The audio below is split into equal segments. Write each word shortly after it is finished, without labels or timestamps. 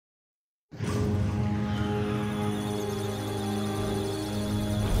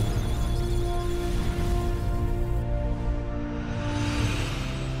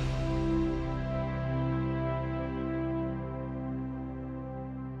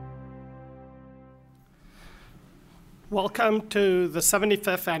Welcome to the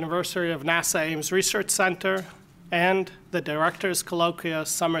 75th anniversary of NASA Ames Research Center and the Director's Colloquium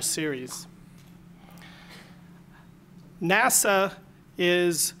Summer Series. NASA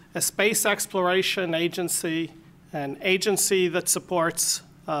is a space exploration agency, an agency that supports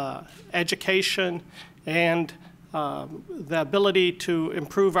education and the ability to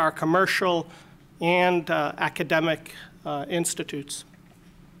improve our commercial and academic institutes.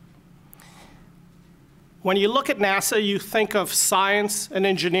 When you look at NASA, you think of science and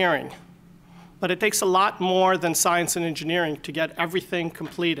engineering, but it takes a lot more than science and engineering to get everything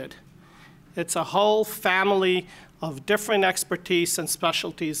completed. It's a whole family of different expertise and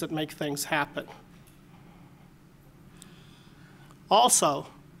specialties that make things happen. Also,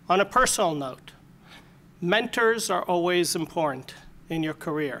 on a personal note, mentors are always important in your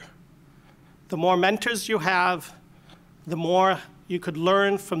career. The more mentors you have, the more you could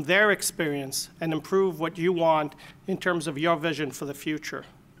learn from their experience and improve what you want in terms of your vision for the future.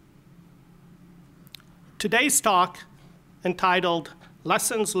 Today's talk, entitled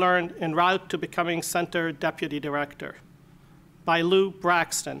Lessons Learned en Route to Becoming Center Deputy Director by Lou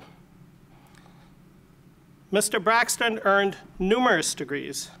Braxton. Mr. Braxton earned numerous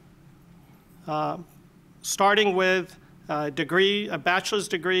degrees, starting with a bachelor's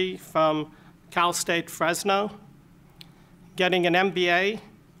degree from Cal State Fresno, getting an MBA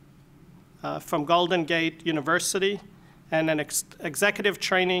from Golden Gate University, and an executive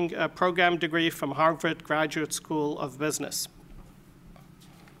training program degree from Harvard Graduate School of Business.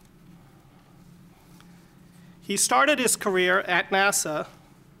 He started his career at NASA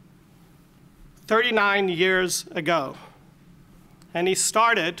 39 years ago, and he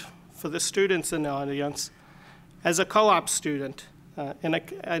started, for the students in the audience, as a co-op student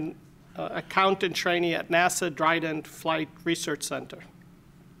an accountant trainee at NASA Dryden Flight Research Center.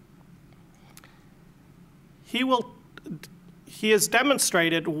 He has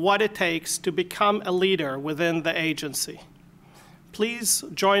demonstrated what it takes to become a leader within the agency. Please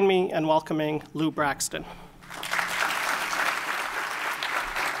join me in welcoming Lou Braxton.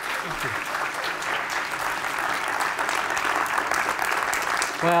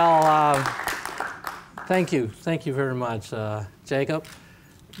 Well, thank you. Thank you very much, Jacob.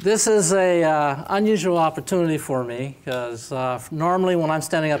 This is an unusual opportunity for me because normally when I'm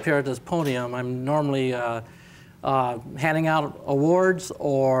standing up here at this podium, I'm normally handing out awards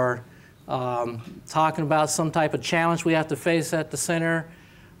or talking about some type of challenge we have to face at the center.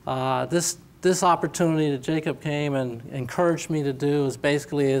 This opportunity that Jacob came and encouraged me to do is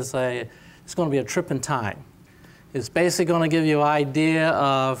basically it's going to be a trip in time. It's basically going to give you an idea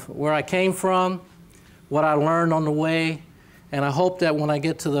of where I came from, what I learned on the way, and I hope that when I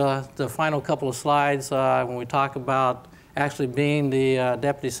get to the final couple of slides, when we talk about actually being the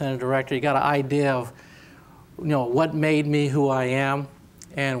Deputy Center Director, you got an idea of what made me who I am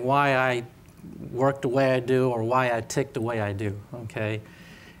and why I work the way I do or why I tick the way I do, okay?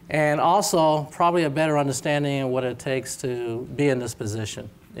 And also probably a better understanding of what it takes to be in this position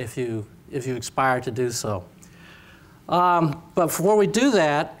if you aspire to do so. But before we do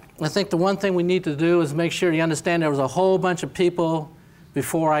that, I think the one thing we need to do is make sure you understand there was a whole bunch of people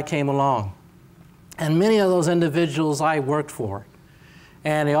before I came along. And many of those individuals I worked for.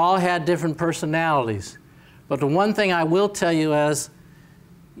 And they all had different personalities. But the one thing I will tell you is,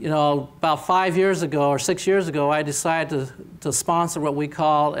 about 5 years ago or 6 years ago, I decided to sponsor what we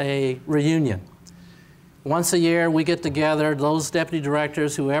call a reunion. Once a year, we get together, those deputy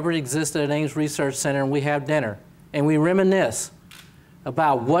directors, whoever existed at Ames Research Center, and we have dinner. And we reminisce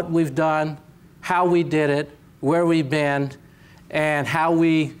about what we've done, how we did it, where we've been, and how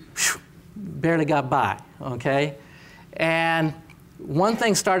we barely got by, okay? And one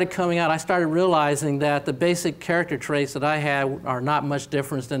thing started coming out. I started realizing that the basic character traits that I had are not much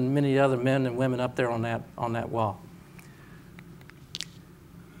different than many other men and women up there on that wall.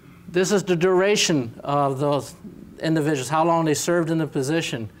 This is the duration of those individuals, how long they served in the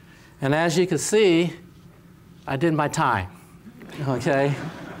position. And as you can see, I did my time, okay?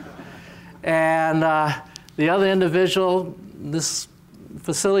 And the other individual, this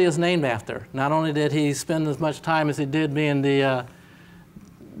facility is named after. Not only did he spend as much time as he did being the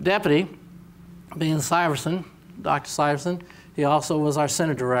deputy, being Syverson, Dr. Syverson, he also was our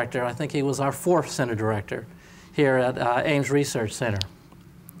center director. I think he was our 4th center director here at Ames Research Center.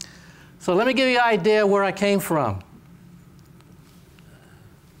 So let me give you an idea where I came from.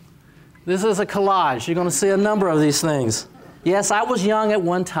 This is a collage. You're going to see a number of these things. Yes, I was young at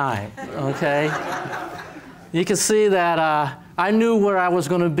one time, okay? You can see that I knew where I was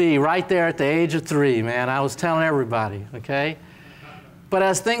going to be right there at the age of 3, man. I was telling everybody, okay? But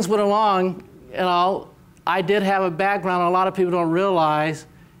as things went along, I did have a background a lot of people don't realize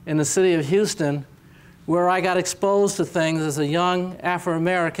in the city of Houston, where I got exposed to things as a young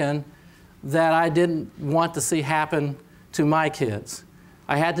Afro-American that I didn't want to see happen to my kids.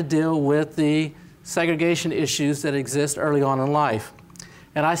 I had to deal with the segregation issues that exist early on in life.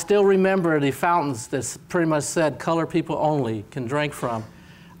 And I still remember the fountains that pretty much said colored people only can drink from.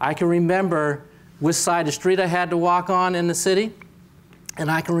 I can remember which side of the street I had to walk on in the city. And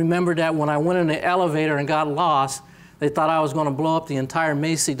I can remember that when I went in the elevator and got lost, they thought I was going to blow up the entire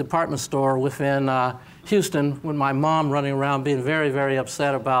Macy's department store within Houston, with my mom running around being very, very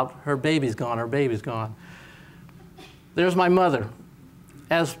upset about her baby's gone, her baby's gone. There's my mother.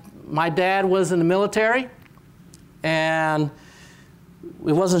 As my dad was in the military, and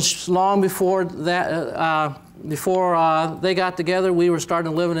it wasn't long before that, they got together, we were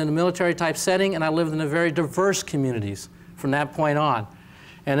starting to live in a military-type setting, and I lived in a very diverse communities from that point on.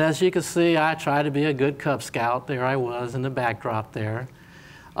 And as you can see, I tried to be a good Cub Scout. There I was in the backdrop there.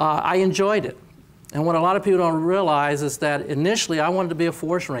 I enjoyed it. And what a lot of people don't realize is that initially I wanted to be a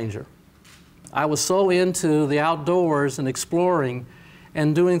forest ranger. I was so into the outdoors and exploring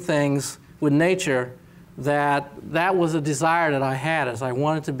and doing things with nature that was a desire that I had, as I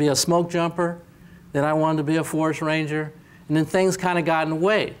wanted to be a smoke jumper, then I wanted to be a forest ranger, and then things kind of got in the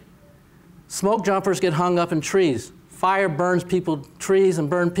way. Smoke jumpers get hung up in trees. Fire burns people, trees, and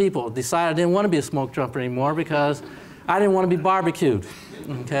burn people. Decided I didn't want to be a smoke jumper anymore because I didn't want to be barbecued,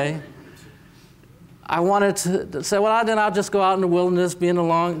 okay? I wanted to say, well, then I'll just go out in the wilderness, be in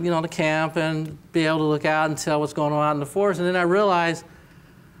the camp, and be able to look out and tell what's going on out in the forest. And then I realized,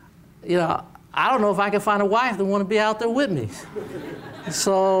 I don't know if I can find a wife that want to be out there with me.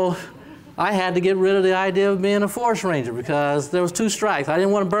 So I had to get rid of the idea of being a forest ranger because there was two strikes. I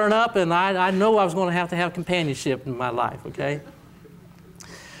didn't want to burn up, and I know I was going to have companionship in my life, okay?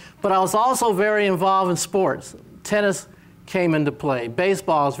 But I was also very involved in sports. Tennis came into play.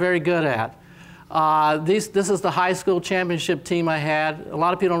 Baseball I was very good at. This is the high school championship team I had. A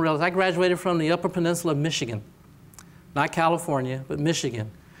lot of people don't realize I graduated from the Upper Peninsula of Michigan, not California, but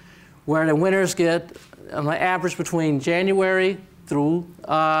Michigan, where the winners get on the average between January through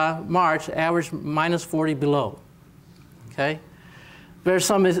March, average minus 40 below, okay? There's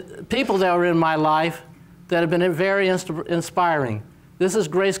some people that were in my life that have been very inspiring. This is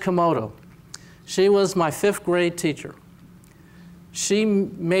Grace Komodo. She was my 5th grade teacher. She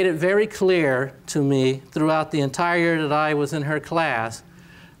made it very clear to me throughout the entire year that I was in her class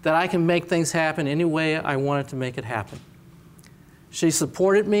that I can make things happen any way I wanted to make it happen. She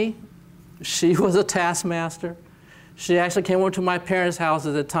supported me. She was a taskmaster. She actually came over to my parents'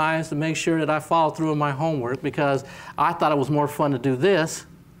 houses at times to make sure that I followed through on my homework because I thought it was more fun to do this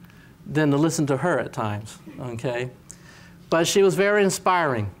than to listen to her at times, okay? But she was very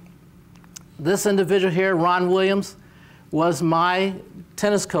inspiring. This individual here, Ron Williams, was my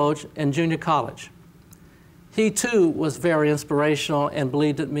tennis coach in junior college. He too was very inspirational and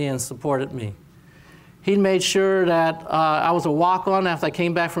believed in me and supported me. He made sure that I was a walk-on after I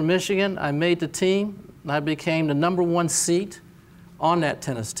came back from Michigan. I made the team, and I became the #1 seat on that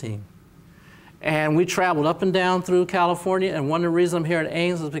tennis team. And we traveled up and down through California, and one of the reasons I'm here at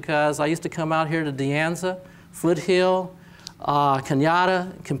Ames is because I used to come out here to De Anza, Foothill,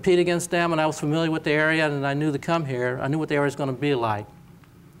 Kenyatta, compete against them, and I was familiar with the area, and I knew to come here. I knew what the area was going to be like.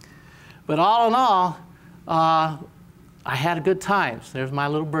 But all in all, I had good times. There's my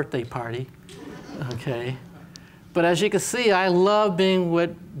little birthday party, okay? But as you can see, I love being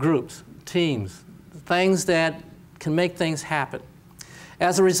with groups, teams, things that can make things happen.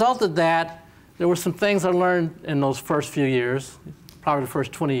 As a result of that, there were some things I learned in those first few years, probably the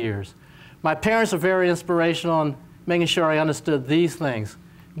first 20 years. My parents are very inspirational in making sure I understood these things.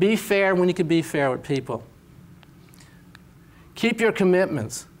 Be fair when you can be fair with people. Keep your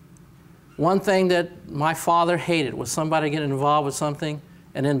commitments. One thing that my father hated was somebody getting involved with something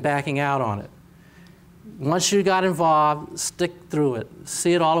and then backing out on it. Once you got involved, stick through it.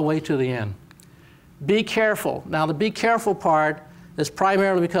 See it all the way to the end. Be careful. Now, the be careful part is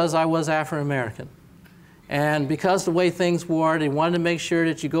primarily because I was Afro-American. And because the way things were, they wanted to make sure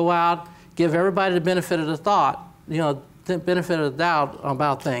that you go out, give everybody the benefit of the thought, the benefit of the doubt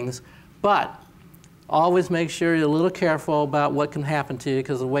about things, but always make sure you're a little careful about what can happen to you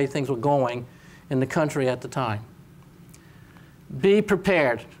because of the way things were going in the country at the time. Be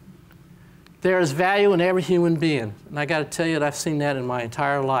prepared. There is value in every human being, and I got to tell you that I've seen that in my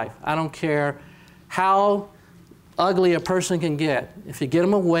entire life. I don't care how ugly a person can get. If you get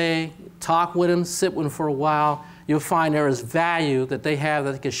them away, talk with them, sit with them for a while, you'll find there is value that they have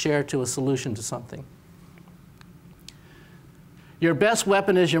that they can share to a solution to something. Your best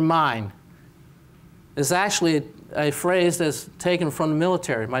weapon is your mind. is actually a phrase that's taken from the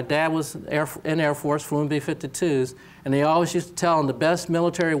military. My dad was in Air Force, flew in B-52s, and they always used to tell them the best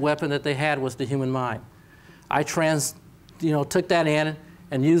military weapon that they had was the human mind. I took that in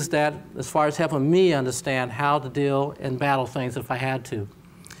and used that as far as helping me understand how to deal and battle things if I had to.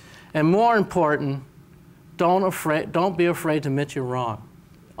 And more important, don't be afraid to admit you're wrong.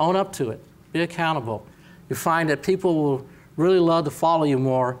 Own up to it. Be accountable. You find that people will really love to follow you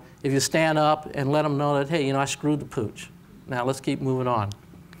more if you stand up and let them know that, hey, I screwed the pooch. Now let's keep moving on.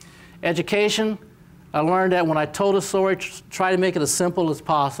 Education, I learned that when I told a story, try to make it as simple as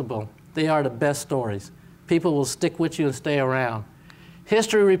possible. They are the best stories. People will stick with you and stay around.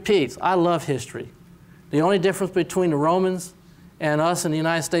 History repeats. I love history. The only difference between the Romans and us in the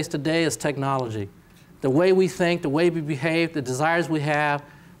United States today is technology. The way we think, the way we behave, the desires we have,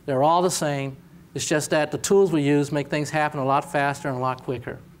 they're all the same. It's just that the tools we use make things happen a lot faster and a lot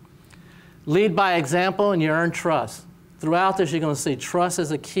quicker. Lead by example and you earn trust. Throughout this, you're going to see trust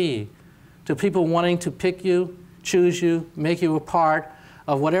is a key to people wanting to pick you, choose you, make you a part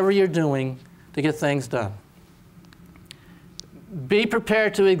of whatever you're doing to get things done. Be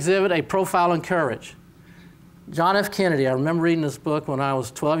prepared to exhibit a profile in courage. John F. Kennedy, I remember reading this book when I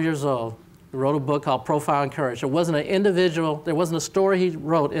was 12 years old. He wrote a book called Profile in Courage. There wasn't an individual, there wasn't a story he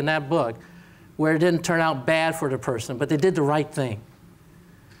wrote in that book where it didn't turn out bad for the person, but they did the right thing.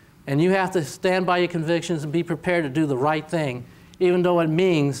 And you have to stand by your convictions and be prepared to do the right thing, even though it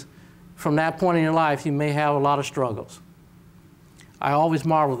means from that point in your life you may have a lot of struggles. I always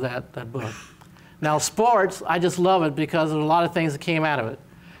marveled at that book. Now sports, I just love it because there's a lot of things that came out of it.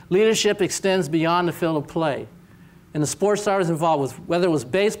 Leadership extends beyond the field of play. And the sports I was involved with, whether it was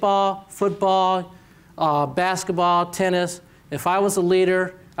baseball, football, basketball, tennis, if I was a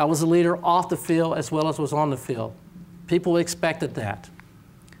leader, I was a leader off the field as well as was on the field. People expected that.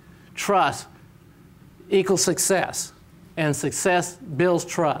 Trust equals success, and success builds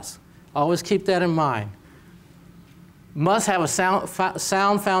trust. Always keep that in mind. Must have a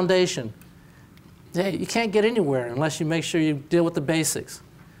sound foundation. Hey, you can't get anywhere unless you make sure you deal with the basics.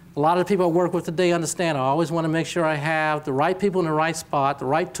 A lot of the people I work with today understand I always want to make sure I have the right people in the right spot, the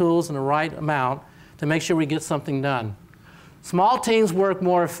right tools in the right amount to make sure we get something done. Small teams work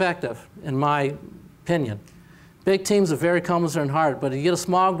more effective, in my opinion. Big teams are very cumbersome and hard, but if you get a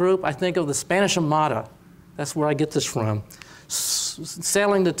small group, I think of the Spanish Armada. That's where I get this from.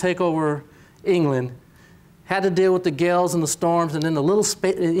 Sailing to take over England, had to deal with the gales and the storms, and then the little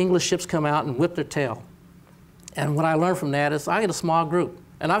English ships come out and whip their tail. And what I learned from that is I get a small group.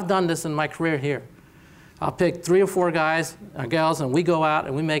 And I've done this in my career here. I'll pick 3 or 4 guys or gals, and we go out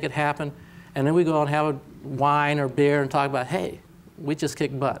and we make it happen. And then we go and have a wine or beer and talk about, hey, we just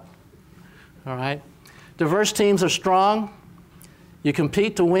kicked butt. All right? Diverse teams are strong. You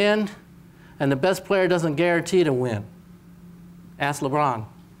compete to win, and the best player doesn't guarantee to win. Ask LeBron.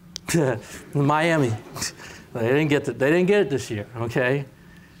 Miami. They didn't get it this year, okay?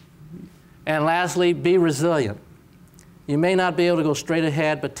 And lastly, be resilient. You may not be able to go straight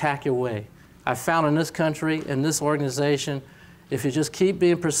ahead, but tack your way. I've found in this country, in this organization, if you just keep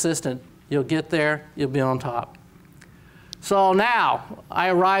being persistent, you'll get there, you'll be on top. So now, I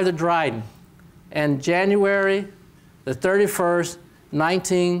arrived at Dryden, and January the 31st,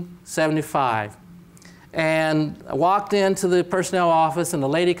 1975. And I walked into the personnel office, and the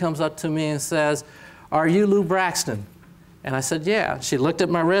lady comes up to me and says, "Are you Lou Braxton?" And I said, "Yeah." She looked at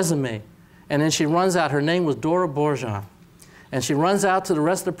my resume, and then she runs out. Her name was Dora Borjan. And she runs out to the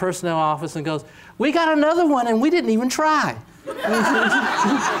rest of the personnel office and goes, "We got another one, and we didn't even try."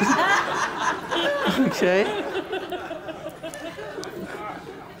 Okay.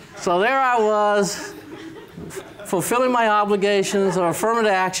 So there I was, fulfilling my obligations or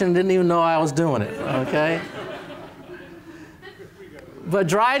affirmative action, didn't even know I was doing it, okay? But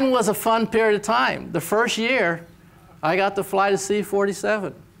Dryden was a fun period of time. The first year, I got to fly the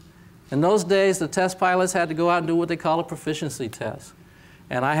C-47. In those days, the test pilots had to go out and do what they call a proficiency test.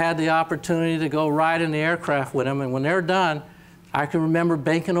 And I had the opportunity to go ride in the aircraft with them, and when they're done, I can remember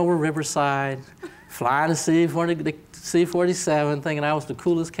banking over Riverside, flying the C-47, thinking I was the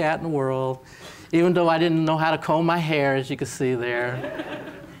coolest cat in the world, even though I didn't know how to comb my hair, as you can see there.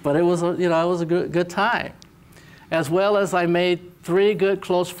 But it was, it was a good time. As well as I made 3 good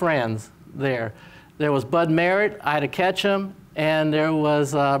close friends there. There was Bud Merritt, Ida Ketchum, and there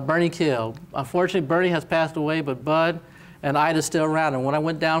was Bernie Kill. Unfortunately, Bernie has passed away, but Bud and Ida's still around. And when I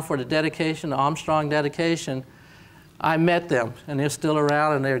went down for the dedication, the Armstrong dedication, I met them, and they're still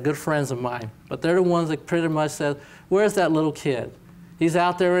around, and they're good friends of mine. But they're the ones that pretty much said, "Where's that little kid? He's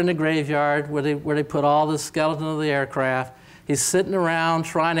out there in the graveyard where they put all the skeleton of the aircraft. He's sitting around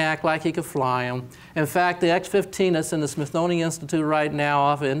trying to act like he could fly them. In fact, the X-15 that's in the Smithsonian Institute right now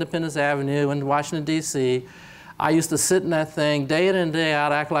off of Independence Avenue in Washington, D.C., I used to sit in that thing day in and day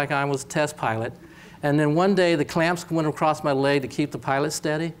out, act like I was a test pilot. And then one day, the clamps went across my leg to keep the pilot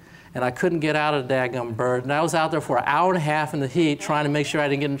steady, and I couldn't get out of the daggum bird. And I was out there for an hour and a half in the heat trying to make sure I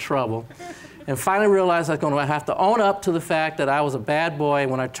didn't get in trouble. And finally realized I was going to have to own up to the fact that I was a bad boy.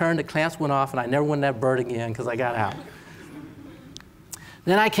 When I turned, the clamps went off, and I never won that bird again because I got out.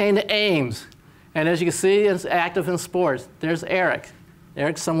 Then I came to Ames. And as you can see, it's active in sports. There's Eric.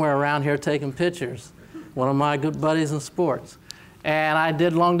 Eric's somewhere around here taking pictures, one of my good buddies in sports. And I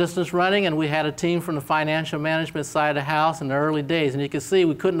did long-distance running, and we had a team from the financial management side of the house in the early days. And you can see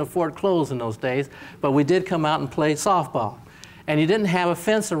we couldn't afford clothes in those days, but we did come out and play softball. And you didn't have a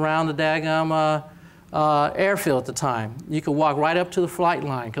fence around the daggum airfield at the time. You could walk right up to the flight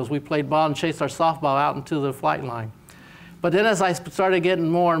line, because we played ball and chased our softball out into the flight line. But then as I started getting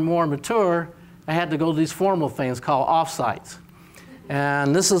more and more mature, I had to go to these formal things called offsites.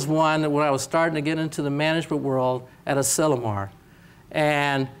 And this is one where I was starting to get into the management world at Asilomar,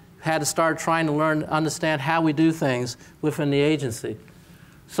 and had to start trying to learn, understand how we do things within the agency.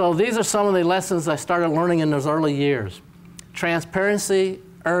 So these are some of the lessons I started learning in those early years. Transparency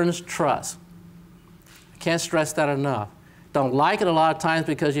earns trust. I can't stress that enough. Don't like it a lot of times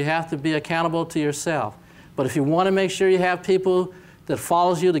because you have to be accountable to yourself. But if you want to make sure you have people that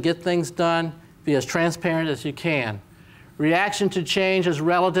follows you to get things done, be as transparent as you can. Reaction to change is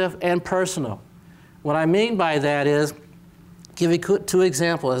relative and personal. What I mean by that is, give you two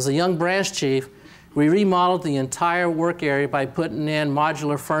examples. As a young branch chief, we remodeled the entire work area by putting in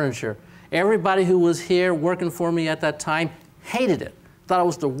modular furniture. Everybody who was here working for me at that time hated it. Thought it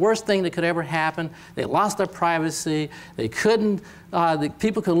was the worst thing that could ever happen. They lost their privacy. They couldn't,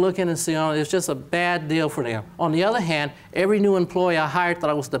 people could look in and see, oh, it was just a bad deal for them. On the other hand, every new employee I hired thought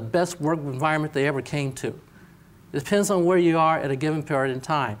it was the best work environment they ever came to. It depends on where you are at a given period in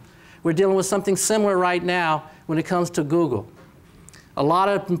time. We're dealing with something similar right now when it comes to Google. A lot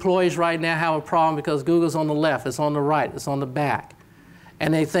of employees right now have a problem because Google's on the left, it's on the right, it's on the back.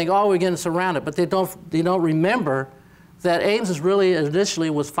 And they think, oh, we're getting surrounded, but they don't remember that Ames really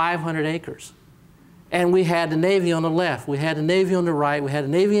initially was 500 acres. And we had the Navy on the left, we had the Navy on the right, we had the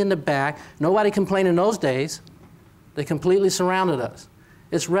Navy in the back. Nobody complained in those days. They completely surrounded us.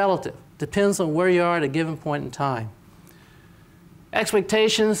 It's relative. Depends on where you are at a given point in time.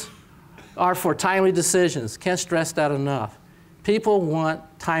 Expectations are for timely decisions. Can't stress that enough. People want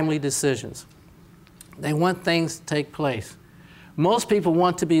timely decisions. They want things to take place. Most people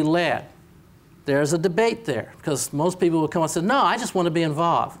want to be led. There's a debate there, because most people will come and say, no, I just want to be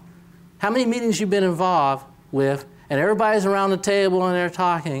involved. How many meetings you've been involved with, and everybody's around the table and they're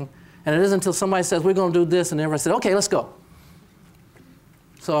talking, and it isn't until somebody says, we're going to do this, and everybody says, okay, let's go.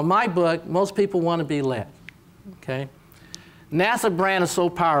 So in my book, most people want to be led, okay? NASA brand is so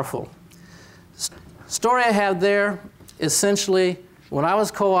powerful. Story I have there, essentially, when I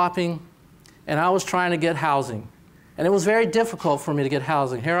was co-oping and I was trying to get housing, and it was very difficult for me to get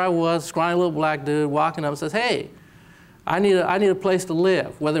housing. Here I was, scrawny little black dude, walking up and says, hey, I need a place to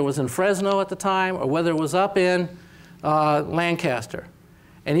live, whether it was in Fresno at the time or whether it was up in Lancaster.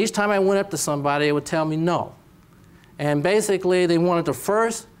 And each time I went up to somebody, it would tell me no. And basically, they wanted the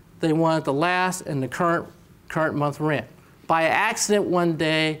first, they wanted the last, and the current month rent. By accident one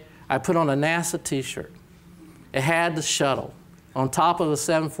day, I put on a NASA t-shirt. It had the shuttle on top of a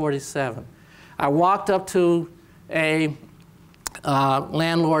 747. I walked up to a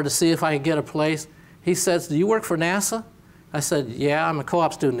landlord to see if I could get a place. He says, do you work for NASA? I said, yeah, I'm a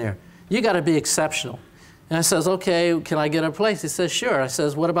co-op student there. You got to be exceptional. And I says, okay, can I get a place? He says, sure. I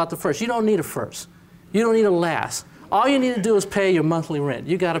says, what about the first? You don't need a first. You don't need a last. All you need to do is pay your monthly rent.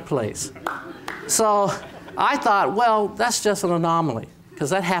 You got a place. So I thought, well, that's just an anomaly, because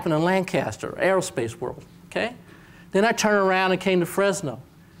that happened in Lancaster, aerospace world, okay? Then I turned around and came to Fresno.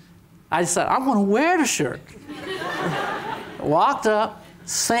 I decided, I'm going to wear the shirt. Walked up,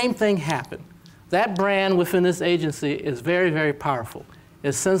 same thing happened. That brand within this agency is very, very powerful.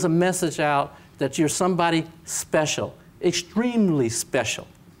 It sends a message out that you're somebody special, extremely special.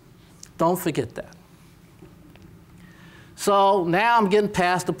 Don't forget that. So now I'm getting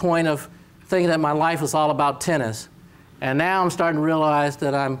past the point of thinking that my life is all about tennis. And now I'm starting to realize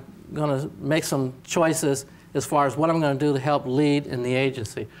that I'm going to make some choices as far as what I'm going to do to help lead in the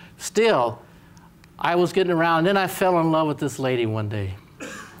agency. Still, I was getting around, and then I fell in love with this lady one day.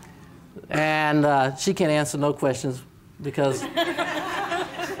 And she can't answer no questions, because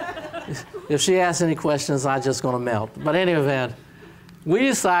if she asks any questions, I'm just going to melt. But in any event, we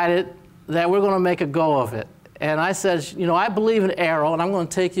decided that we're going to make a go of it. And I said, you know, I believe in aero, and I'm going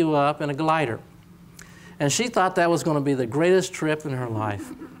to take you up in a glider. And she thought that was going to be the greatest trip in her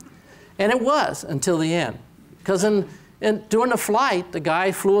life. And it was until the end. Because during the flight, the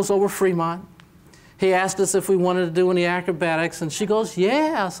guy flew us over Fremont. He asked us if we wanted to do any acrobatics, and she goes,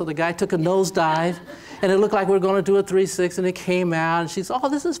 yeah. So the guy took a nosedive, and it looked like we were going to do a 360, and it came out, and she said, oh,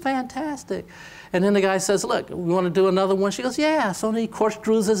 this is fantastic. And then the guy says, look, we want to do another one? She goes, yeah. So he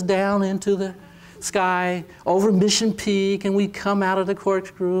corkscrews us down into the sky over Mission Peak, and we come out of the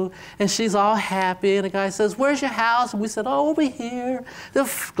corkscrew, and she's all happy, and the guy says, where's your house? And we said, oh, over here. The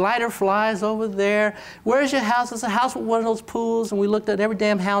glider flies over there. Where's your house? It's a house with one of those pools, and we looked at every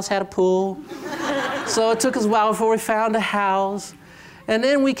damn house had a pool. So it took us a while before we found a house. And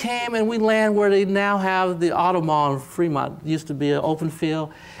then we came and we landed where they now have the auto mall in Fremont. It used to be an open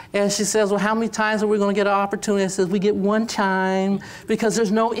field. And she says, well, how many times are we going to get an opportunity? I says, we get one time because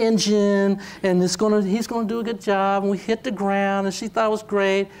there's no engine, and he's going to do a good job. And we hit the ground, and she thought it was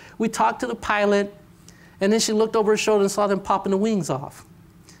great. We talked to the pilot, and then she looked over her shoulder and saw them popping the wings off.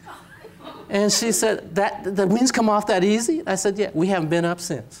 And she said, the wings come off that easy? I said, yeah, we haven't been up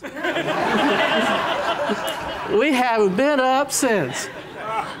since. We haven't been up since.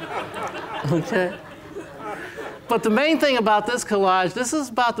 Okay? But the main thing about this collage, this is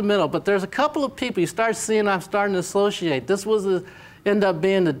about the middle, but there's a couple of people you start seeing I'm starting to associate. This ended up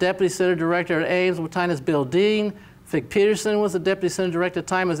being the Deputy Center Director at Ames, at the time is Bill Dean. Vic Peterson was the Deputy Center Director at the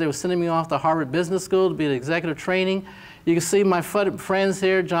time as they were sending me off to Harvard Business School to be the executive training. You can see my friends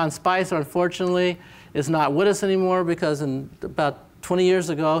here. John Spicer, unfortunately, is not with us anymore because about 20 years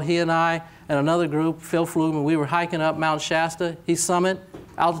ago, he and I and another group, Phil Flugman, we were hiking up Mount Shasta. He summit,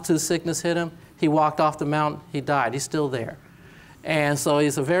 altitude sickness hit him. He walked off the mountain, he died. He's still there. And so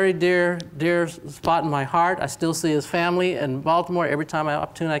he's a very dear spot in my heart. I still see his family in Baltimore every time I have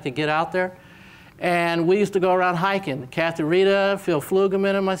opportunity I could get out there. And we used to go around hiking. Kathy Rita, Phil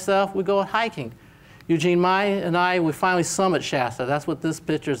Flugman, and myself, we go hiking. Eugene Mai and I, we finally summit Shasta. That's what this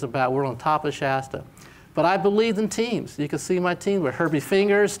picture is about. We're on top of Shasta. But I believed in teams. You can see my team with Herbie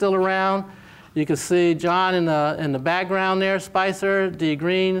Fingers still around. You can see John in the background there, Spicer, Dee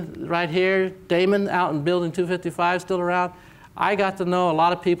Green right here, Damon out in Building 255 still around. I got to know a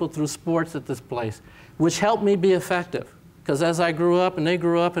lot of people through sports at this place, which helped me be effective. Because as I grew up and they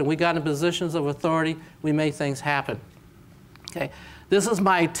grew up and we got in positions of authority, we made things happen. Okay, this is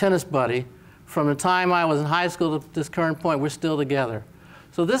my tennis buddy. From the time I was in high school to this current point, we're still together.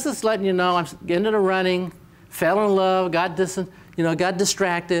 So this is letting you know I'm getting into running, fell in love, got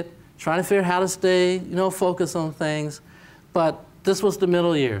distracted, trying to figure out how to stay, focused on things. But this was the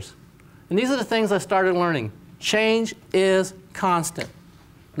middle years. And these are the things I started learning. Change is constant.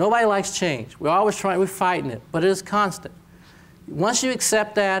 Nobody likes change. We're fighting it, but it is constant. Once you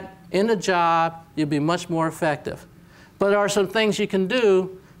accept that in the job, you'll be much more effective. But there are some things you can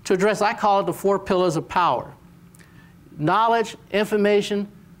do to address, I call it the 4 pillars of power. Knowledge, information,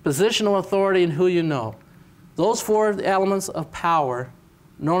 positional authority, and who you know. Those 4 elements of power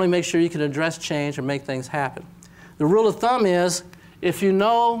not only make sure you can address change or make things happen. The rule of thumb is, if you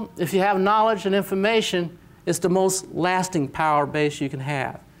have knowledge and information, it's the most lasting power base you can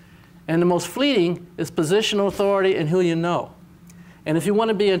have. And the most fleeting is positional authority and who you know. And if you want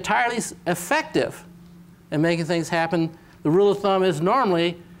to be entirely effective in making things happen, the rule of thumb is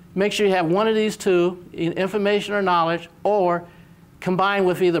normally make sure you have one of these 2, information or knowledge, or combined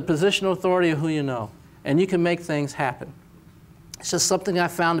with either positional authority or who you know. And you can make things happen. It's just something I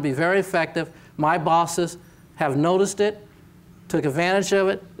found to be very effective. My bosses have noticed it, took advantage of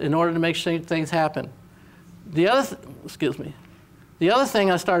it in order to make sure things happen. The other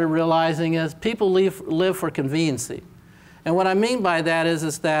thing I started realizing is people live for conveniency. And what I mean by that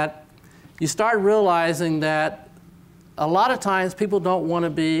is that you start realizing that a lot of times people don't want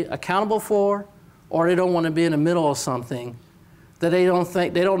to be accountable for, or they don't want to be in the middle of something that they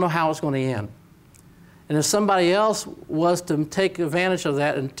don't know how it's going to end. And if somebody else was to take advantage of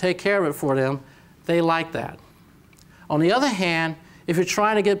that and take care of it for them, they like that. On the other hand, if you're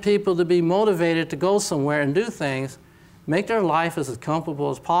trying to get people to be motivated to go somewhere and do things, make their life as comfortable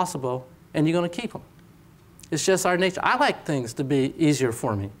as possible, and you're going to keep them. It's just our nature. I like things to be easier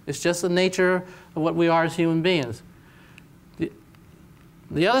for me. It's just the nature of what we are as human beings.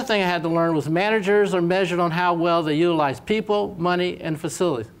 The other thing I had to learn was managers are measured on how well they utilize people, money, and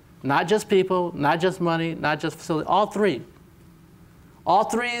facilities. Not just people, not just money, not just facilities, all 3. All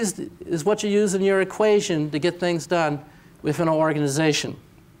 3 is what you use in your equation to get things done within an organization.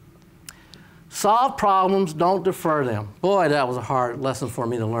 Solve problems, don't defer them. Boy, that was a hard lesson for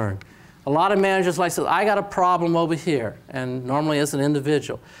me to learn. A lot of managers like say, I got a problem over here, and normally it's an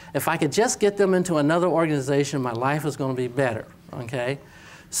individual. If I could just get them into another organization, my life is going to be better, okay?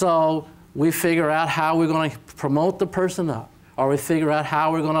 So we figure out how we're going to promote the person up, or we figure out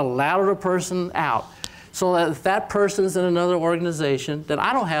how we're going to ladder the person out, so that if that person is in another organization, then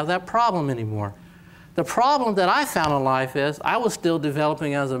I don't have that problem anymore. The problem that I found in life is I was still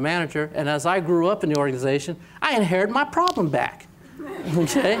developing as a manager, and as I grew up in the organization, I inherited my problem back,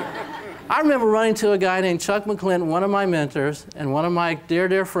 okay? I remember running to a guy named Chuck McClinton, one of my mentors and one of my dear,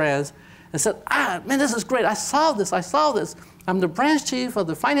 dear friends, and said, man, this is great. I solved this. I'm the branch chief of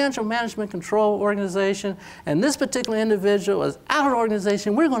the Financial Management Control Organization, and this particular individual is out of the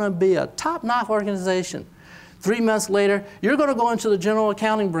organization. We're going to be a top-notch organization. 3 months later, you're going to go into the general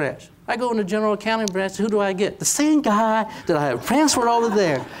accounting branch. I go into the general accounting branch. Who do I get? The same guy that I have transferred over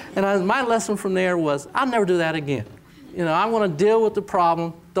there. And my lesson from there was, I'll never do that again. You know, I'm going to deal with the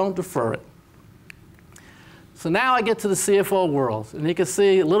problem. Don't defer it. So now I get to the CFO world, and you can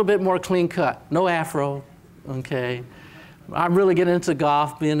see a little bit more clean cut. No afro, okay? I'm really getting into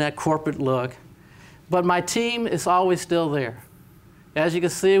golf, being that corporate look. But my team is always still there. As you can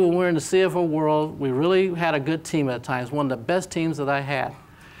see, when we're in the CFO world, we really had a good team at times, one of the best teams that I had.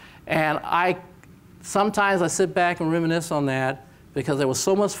 And sometimes I sit back and reminisce on that because it was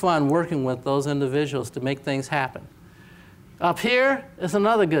so much fun working with those individuals to make things happen. Up here is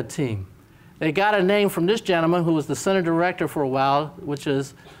another good team. They got a name from this gentleman who was the center director for a while, which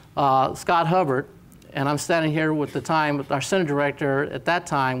is Scott Hubbard. And I'm standing here with our center director at that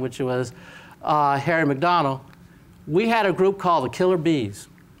time, which was Harry McDonald. We had a group called the Killer Bees.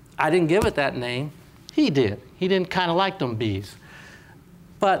 I didn't give it that name. He did. He didn't kind of like them bees.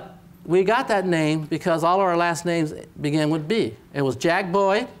 But we got that name because all of our last names began with B. It was Jack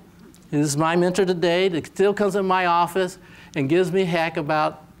Boyd, who's my mentor today, that still comes in my office and gives me heck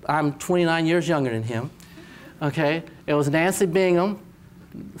about, I'm 29 years younger than him, okay? It was Nancy Bingham,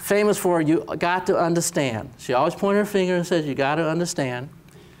 famous for you got to understand. She always pointed her finger and said, you got to understand.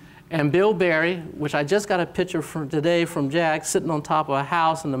 And Bill Berry, which I just got a picture from today from Jack, sitting on top of a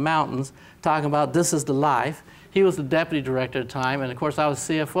house in the mountains, talking about this is the life. He was the deputy director at the time, and of course I was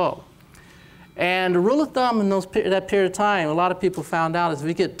CFO. And the rule of thumb in that period of time, a lot of people found out, is if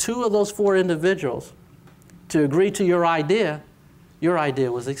you get 2 of those 4 individuals to agree to your idea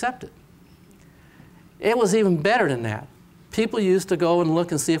was accepted. It was even better than that. People used to go and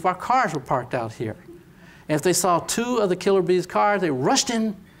look and see if our cars were parked out here. And if they saw 2 of the Killer Bees cars, they rushed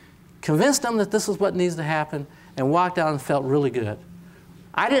in, convinced them that this is what needs to happen, and walked out and felt really good.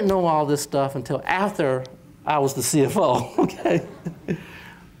 I didn't know all this stuff until after I was the CFO, okay?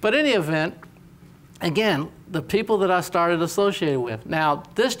 But in any event, again, the people that I started associated with. Now,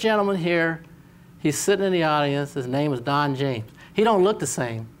 this gentleman here, he's sitting in the audience. His name is Don James. He don't look the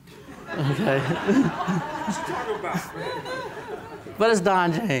same, okay? But it's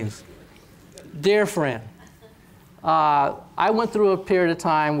Don James. Dear friend, I went through a period of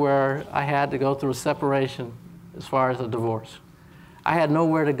time where I had to go through a separation as far as a divorce. I had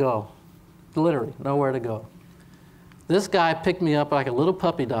nowhere to go, literally nowhere to go. This guy picked me up like a little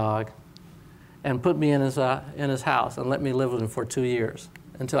puppy dog and put me in his house and let me live with him for 2 years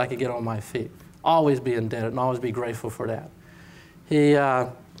until I could get on my feet. Always be indebted and always be grateful for that. He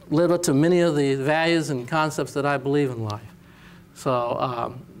lived up to many of the values and concepts that I believe in life.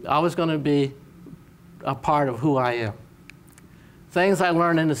 So I was going to be a part of who I am. Things I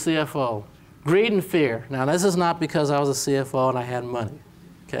learned in the CFO. Greed and fear. Now, this is not because I was a CFO and I had money,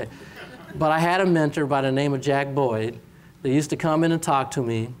 okay? But I had a mentor by the name of Jack Boyd that used to come in and talk to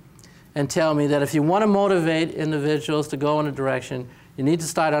me and tell me that if you want to motivate individuals to go in a direction, you need to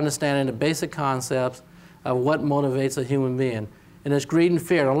start understanding the basic concepts of what motivates a human being. And it's greed and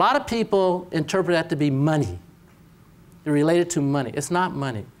fear. And a lot of people interpret that to be money. They're related to money. It's not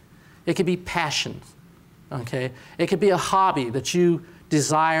money. It could be passions, okay? It could be a hobby that you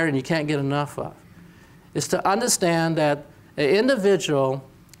desire and you can't get enough of. It's to understand that an individual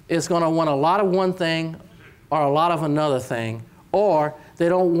is going to want a lot of one thing or a lot of another thing, or they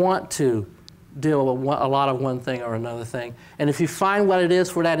don't want to deal with a lot of one thing or another thing. And if you find what it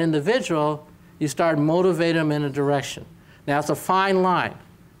is for that individual, you start motivating them in a direction. Now, it's a fine line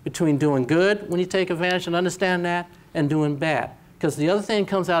between doing good when you take advantage and understand that and doing bad. Because the other thing that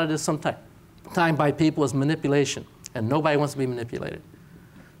comes out of this sometimes by people is manipulation, and nobody wants to be manipulated.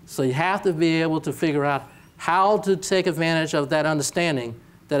 So you have to be able to figure out how to take advantage of that understanding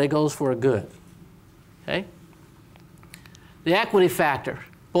that it goes for a good, okay? The equity factor.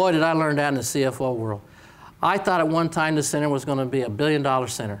 Boy, did I learn that in the CFO world. I thought at one time the center was going to be $1 billion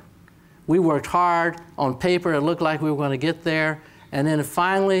center. We worked hard on paper. It looked like we were going to get there. And then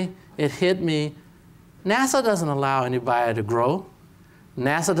finally, it hit me, NASA doesn't allow anybody to grow.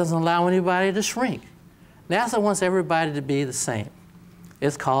 NASA doesn't allow anybody to shrink. NASA wants everybody to be the same.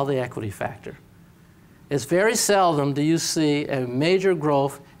 It's called the equity factor. It's very seldom do you see a major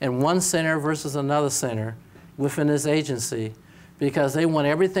growth in one center versus another center within this agency, because they want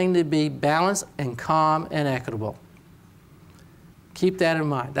everything to be balanced and calm and equitable. Keep that in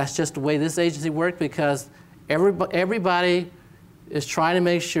mind. That's just the way this agency works, because everybody is trying to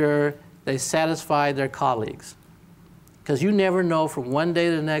make sure they satisfy their colleagues. Because you never know from one day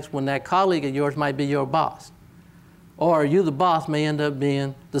to the next when that colleague of yours might be your boss. Or you, the boss, may end up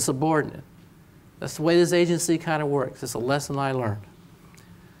being the subordinate. That's the way this agency kind of works. It's a lesson I learned.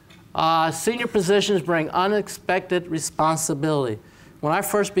 Senior positions bring unexpected responsibility. When I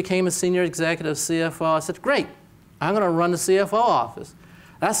first became a senior executive CFO, I said, great, I'm going to run the CFO office.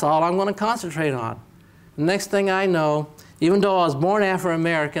 That's all I'm going to concentrate on. The next thing I know, even though I was born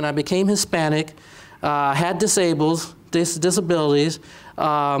Afro-American, I became Hispanic, had disabilities.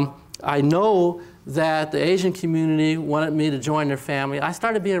 I know that the Asian community wanted me to join their family. I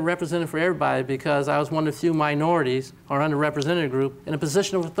started being a representative for everybody because I was one of the few minorities or underrepresented group in a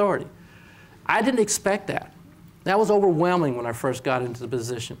position of authority. I didn't expect that. That was overwhelming when I first got into the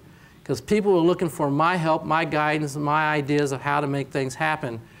position, because people were looking for my help, my guidance, my ideas of how to make things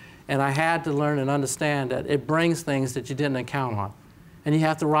happen. And I had to learn and understand that it brings things that you didn't count on. And you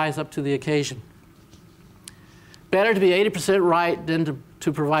have to rise up to the occasion. Better to be 80% right than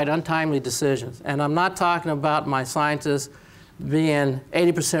to provide untimely decisions. And I'm not talking about my scientists being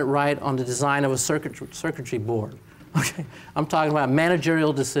 80% right on the design of a circuitry board. Okay? I'm talking about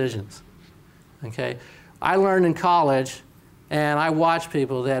managerial decisions. Okay? I learned in college, and I watched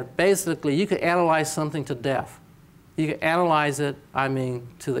people, that basically you could analyze something to death. You can analyze it, I mean,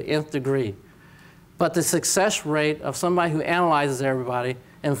 to the nth degree. But the success rate of somebody who analyzes everybody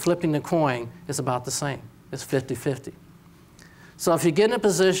and flipping the coin is about the same. It's 50-50. So if you get in a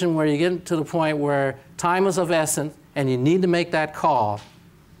position where you get to the point where time is of essence and you need to make that call,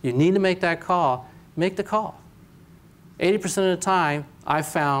 make the call. 80% of the time, I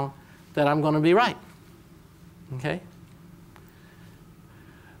found that I'm going to be right. Okay?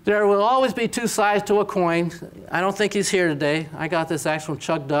 There will always be two sides to a coin. I don't think he's here today. I got this actually from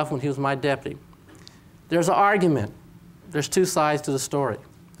Chuck Duff when he was my deputy. There's an argument. There's two sides to the story.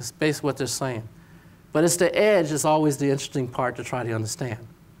 That's basically what they're saying. But it's the edge that's always the interesting part to try to understand.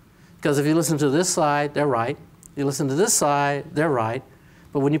 Because if you listen to this side, they're right. You listen to this side, they're right.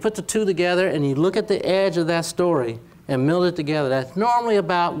 But when you put the two together and you look at the edge of that story and meld it together, that's normally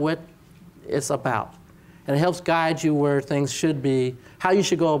about what it's about. And it helps guide you where things should be, how you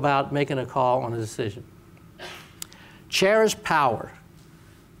should go about making a call on a decision. Cherish power.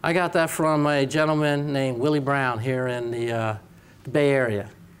 I got that from a gentleman named Willie Brown here in the Bay Area.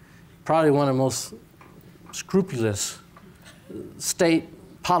 Probably one of the most scrupulous state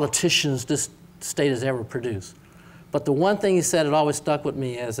politicians this state has ever produced. But the one thing he said that always stuck with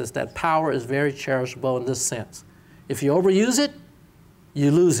me is that power is very cherishable in this sense. If you overuse it,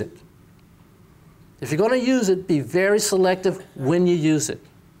 you lose it. If you're going to use it, be very selective when you use it.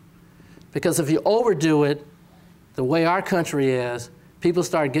 Because if you overdo it, the way our country is, people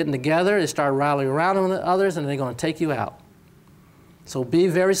start getting together, they start rallying around others, and they're going to take you out. So be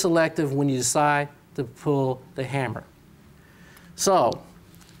very selective when you decide to pull the hammer. So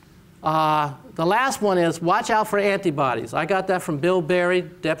the last one is watch out for antibodies. I got that from Bill Berry,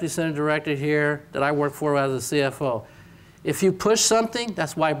 Deputy Center Director here that I work for as a CFO. If you push something,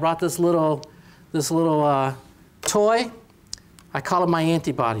 that's why I brought this little toy. I call it my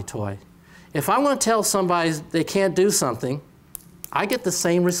antibody toy. If I'm going to tell somebody they can't do something, I get the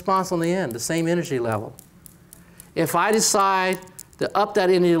same response on the end, the same energy level. If I decide to up that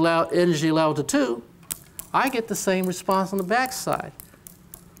energy level to 2, I get the same response on the back side.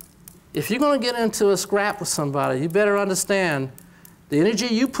 If you're going to get into a scrap with somebody, you better understand the energy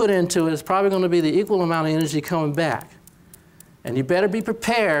you put into it is probably going to be the equal amount of energy coming back. And you better be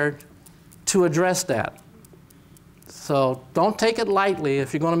prepared to address that. So don't take it lightly.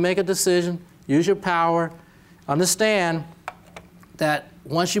 If you're going to make a decision, use your power. Understand that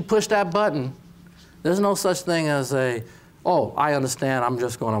once you push that button, there's no such thing as a, oh, I understand, I'm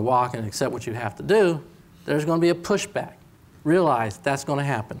just going to walk and accept what you have to do. There's going to be a pushback. Realize that's going to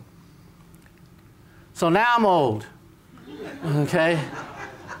happen. So now I'm old, okay?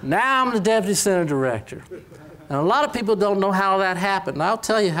 Now I'm the Deputy Center Director. And a lot of people don't know how that happened. And I'll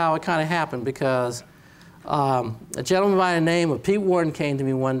tell you how it kind of happened, because a gentleman by the name of Pete Warden came to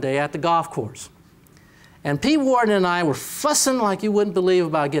me one day at the golf course. And Pete Warden and I were fussing like you wouldn't believe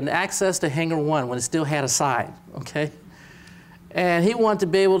about getting access to Hangar 1 when it still had a side, okay? And he wanted to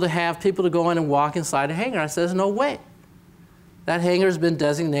be able to have people to go in and walk inside a hangar. I said, there's no way. That hangar has been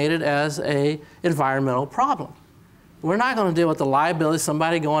designated as an environmental problem. We're not going to deal with the liability of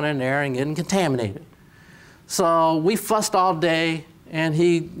somebody going in there and getting contaminated. So we fussed all day, and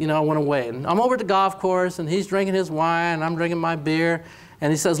he, went away. And I'm over at the golf course, and he's drinking his wine, and I'm drinking my beer.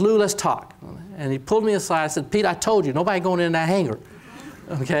 And he says, Lou, let's talk. And he pulled me aside. I said, Pete, I told you, nobody going in that hangar.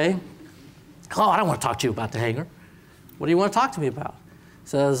 Okay? Oh, I don't want to talk to you about the hangar. What do you want to talk to me about? He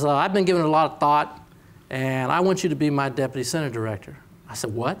says, I've been giving it a lot of thought, and I want you to be my deputy center director. I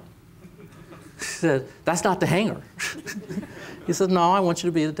said, what? He said, that's not the hangar. He said, no, I want you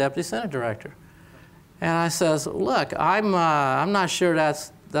to be the deputy center director. And I says, look, I'm not sure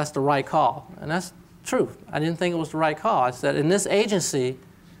that's the right call. And that's true. I didn't think it was the right call. I said, in this agency,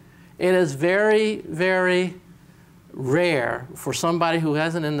 it is very, very rare for somebody who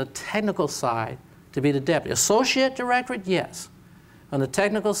hasn't in the technical side to be the deputy. Associate directorate, yes. On the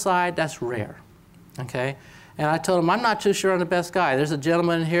technical side, that's rare. Okay? And I told him, I'm not too sure I'm the best guy. There's a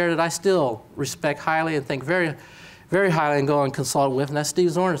gentleman here that I still respect highly and think very, very highly and go and consult with, and that's Steve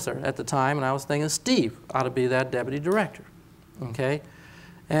Zornitzer at the time. And I was thinking Steve ought to be that deputy director. Okay?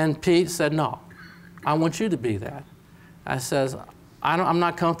 And Pete said, no, I want you to be that. I says, I'm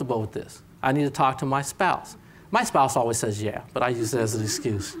not comfortable with this. I need to talk to my spouse. My spouse always says yeah, but I use it as an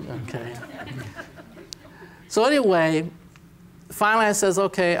excuse. Okay? So anyway, finally I says,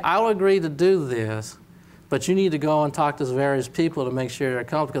 okay, I'll agree to do this, but you need to go and talk to various people to make sure they're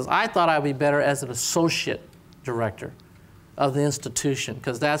comfortable, because I thought I'd be better as an associate director of the institution,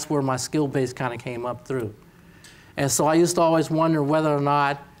 because that's where my skill base kind of came up through. And so I used to always wonder whether or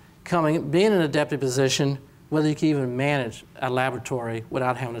not being in a deputy position, whether you can even manage a laboratory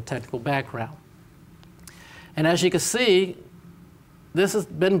without having a technical background. And as you can see, this has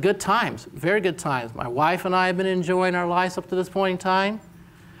been good times, very good times. My wife and I have been enjoying our lives up to this point in time.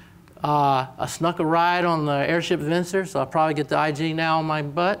 I snuck a ride on the airship Venture, so I'll probably get the IG now on my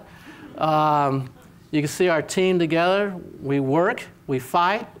butt. You can see our team together. We work, we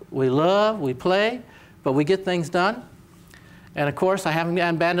fight, we love, we play, but we get things done. And of course, I haven't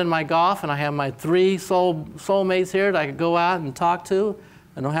abandoned my golf, and I have my 3 soulmates here that I could go out and talk to.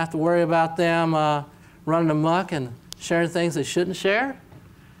 I don't have to worry about them running amok and sharing things they shouldn't share.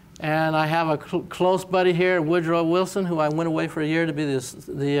 And I have a close buddy here, Woodrow Wilson, who I went away for a year to be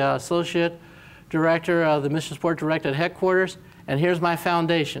the associate director of the mission support director at headquarters. And here's my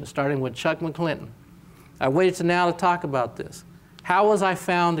foundation, starting with Chuck McClinton. I waited to now to talk about this. How was I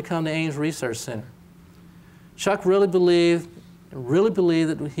found to come to Ames Research Center? Chuck really believed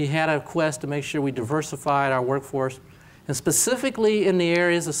that he had a quest to make sure we diversified our workforce, and specifically in the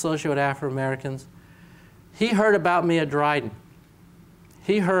areas associated with Afro-Americans. He heard about me at Dryden.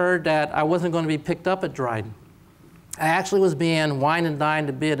 He heard that I wasn't going to be picked up at Dryden. I actually was being wined and dined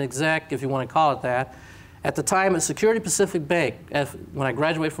to be an exec, if you want to call it that, at the time at Security Pacific Bank when I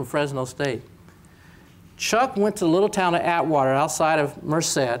graduated from Fresno State. Chuck went to the little town of Atwater outside of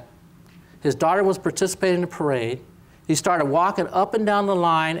Merced. His daughter was participating in the parade. He started walking up and down the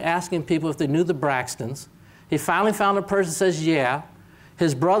line asking people if they knew the Braxtons. He finally found a person who says, yeah.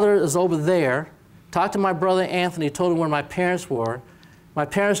 His brother is over there. Talked to my brother Anthony, told him where my parents were. My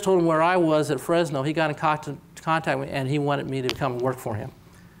parents told him where I was at Fresno. He got in contact with me, and he wanted me to come and work for him.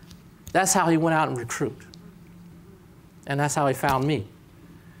 That's how he went out and recruit. And that's how he found me.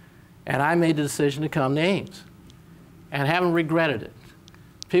 And I made the decision to come to Ames, and haven't regretted it.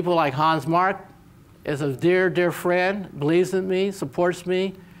 People like Hans Mark is a dear, dear friend, believes in me, supports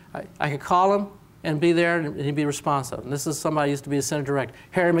me. I could call him and be there, and he'd be responsive. And this is somebody who used to be a center director.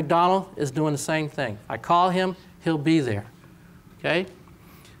 Harry McDonald is doing the same thing. I call him, he'll be there. Okay?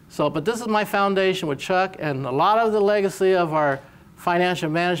 So, but this is my foundation with Chuck, and a lot of the legacy of our financial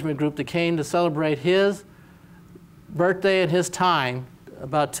management group that came to celebrate his birthday and his time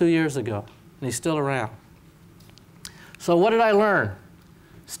about 2 years ago, and he's still around. So what did I learn?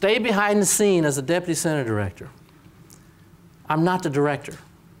 Stay behind the scene as a deputy center director. I'm not the director.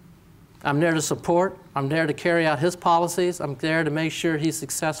 I'm there to support. I'm there to carry out his policies. I'm there to make sure he's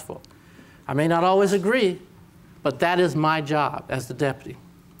successful. I may not always agree, but that is my job as the deputy.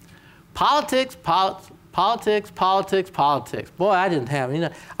 Politics, politics, politics, politics. Boy, I didn't have any.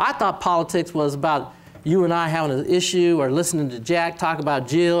 I thought politics was about you and I having an issue or listening to Jack talk about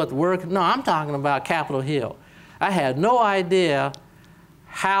Jill at work. No, I'm talking about Capitol Hill. I had no idea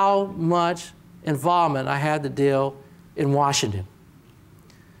how much involvement I had to deal in Washington.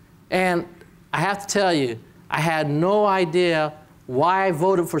 And I have to tell you, I had no idea why I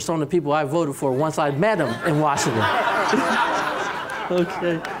voted for some of the people I voted for once I met them in Washington.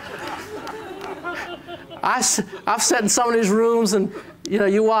 Okay. I've sat in some of these rooms and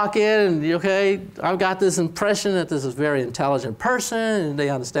you walk in and, okay, I've got this impression that this is a very intelligent person and they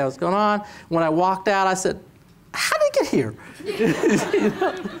understand what's going on. When I walked out, I said, how did he get here?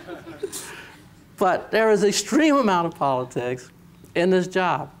 But there is an extreme amount of politics in this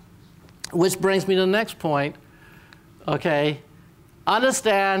job, which brings me to the next point, okay?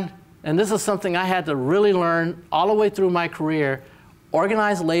 Understand, and this is something I had to really learn all the way through my career,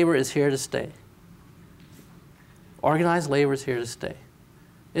 organized labor is here to stay. Organized labor is here to stay.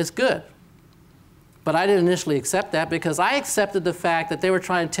 It's good. But I didn't initially accept that because I accepted the fact that they were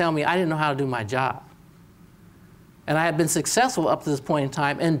trying to tell me I didn't know how to do my job. And I had been successful up to this point in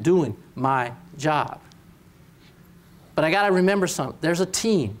time in doing my job. But I got to remember something. There's a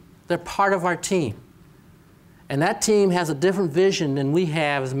team. They're part of our team. And that team has a different vision than we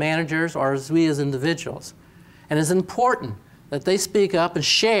have as managers or as we as individuals. And it's important that they speak up and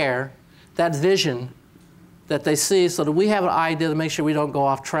share that vision that they see so that we have an idea to make sure we don't go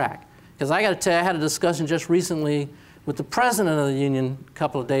off track. Because I got to tell you, I had a discussion just recently with the president of the union a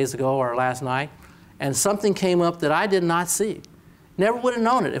couple of days ago or last night, and something came up that I did not see. Never would have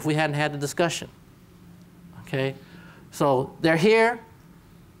known it if we hadn't had the discussion. Okay? So they're here.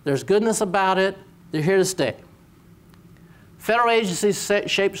 There's goodness about it. They're here to stay. Federal agencies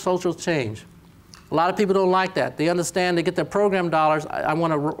shape social change. A lot of people don't like that. They understand they get their program dollars. I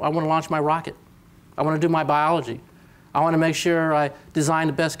want to launch my rocket. I want to do my biology. I want to make sure I design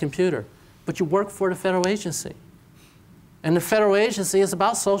the best computer. But you work for the federal agency. And the federal agency is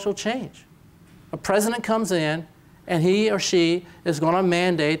about social change. A president comes in, and he or she is going to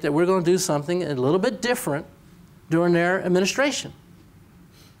mandate that we're going to do something a little bit different during their administration.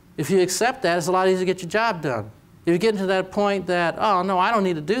 If you accept that, it's a lot easier to get your job done. If you get to that point that, oh, no, I don't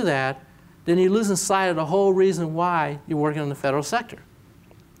need to do that, then you're losing sight of the whole reason why you're working in the federal sector.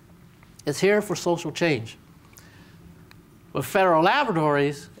 It's here for social change. With federal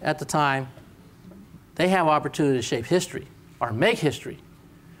laboratories at the time, they have opportunity to shape history or make history.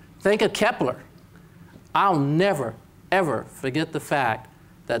 Think of Kepler. I'll never, ever forget the fact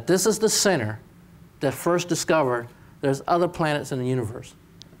that this is the center that first discovered there's other planets in the universe.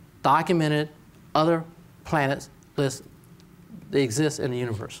 Documented other planets they exist in the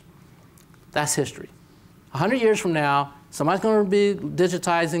universe. That's history. 100 years from now, somebody's going to be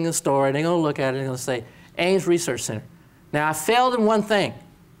digitizing the story. They're going to look at it and they're going to say, Ames Research Center. Now, I failed in one thing.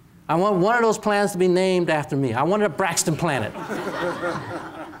 I want one of those planets to be named after me. I wanted a Braxton planet.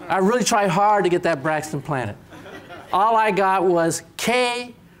 I really tried hard to get that Braxton planet. All I got was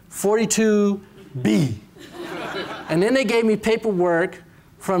K42b. And then they gave me paperwork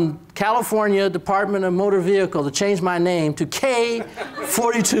from California Department of Motor Vehicle to change my name to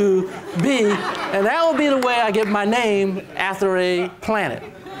K42b, and that will be the way I get my name after a planet,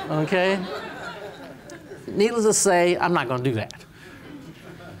 okay? Needless to say, I'm not going to do that.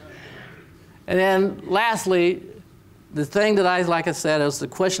 And then lastly, the thing that like I said, it was the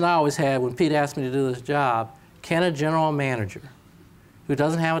question I always had when Pete asked me to do this job, can a general manager who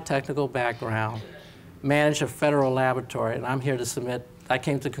doesn't have a technical background manage a federal laboratory? And I'm here to submit, I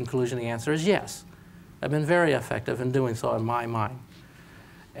came to the conclusion the answer is yes. I've been very effective in doing so in my mind.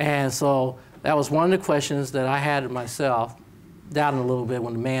 And so that was one of the questions that I had myself, doubting a little bit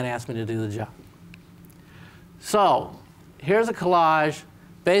when the man asked me to do the job. So here's a collage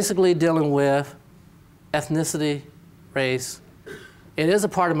basically dealing with ethnicity, race. It is a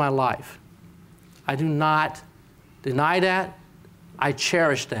part of my life. I do not deny that. I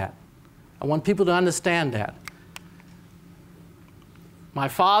cherish that. I want people to understand that. My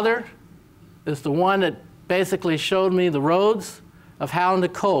father is the one that basically showed me the roads of how to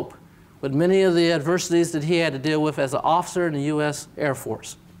cope with many of the adversities that he had to deal with as an officer in the U.S. Air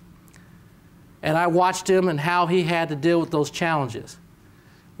Force. And I watched him and how he had to deal with those challenges.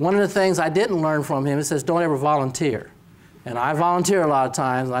 One of the things I didn't learn from him, it says, don't ever volunteer. And I volunteer a lot of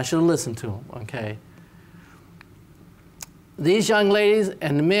times, and I should have listened to him, okay? These young ladies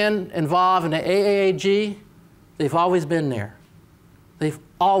and the men involved in the AAAG, they've always been there. They've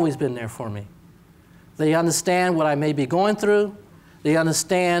always been there for me. They understand what I may be going through. They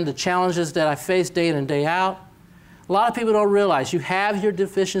understand the challenges that I face day in and day out. A lot of people don't realize you have your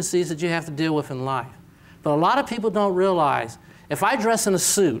deficiencies that you have to deal with in life. But a lot of people don't realize if I dress in a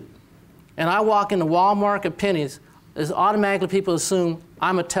suit and I walk into Walmart or Penny's, there's automatically people assume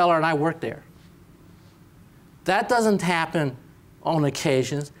I'm a teller and I work there. That doesn't happen on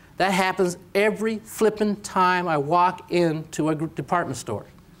occasions. That happens every flippin' time I walk into a department store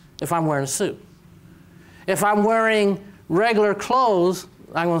if I'm wearing a suit. If I'm wearing regular clothes,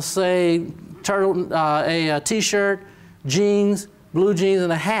 I'm going to say a t-shirt, jeans, blue jeans,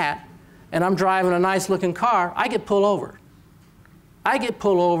 and a hat, and I'm driving a nice looking car, I get pulled over. I get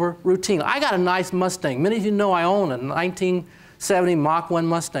pulled over routinely. I got a nice Mustang. Many of you know I own a 1970 Mach 1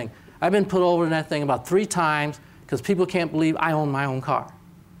 Mustang. I've been pulled over in that thing about 3 times because people can't believe I own my own car.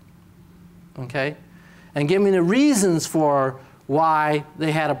 Okay? And give me the reasons for why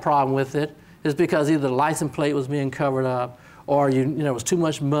they had a problem with it is because either the license plate was being covered up or there was too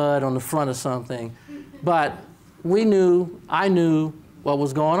much mud on the front of something. But I knew what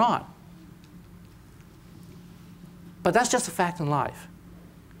was going on. But that's just a fact in life.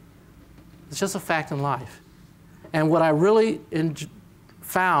 It's just a fact in life. And what I really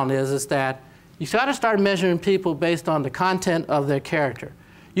found is that you got to start measuring people based on the content of their character.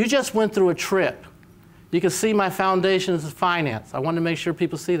 You just went through a trip. You can see my foundations of finance. I want to make sure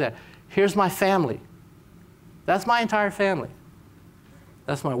people see that. Here's my family. That's my entire family.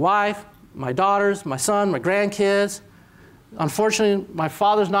 That's my wife, my daughters, my son, my grandkids. Unfortunately, my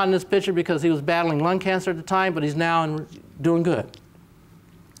father's not in this picture because he was battling lung cancer at the time, but he's now doing good.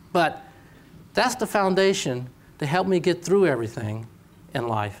 But that's the foundation to help me get through everything in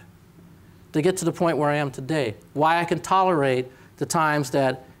life, to get to the point where I am today. Why I can tolerate the times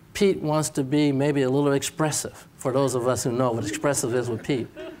that Pete wants to be maybe a little expressive, for those of us who know what expressive is with Pete.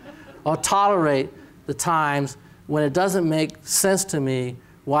 Or tolerate the times when it doesn't make sense to me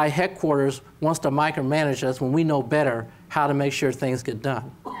why headquarters wants to micromanage us when we know better how to make sure things get done.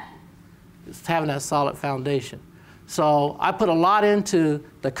 It's having that solid foundation. So I put a lot into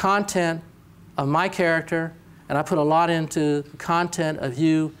the content of my character, and I put a lot into the content of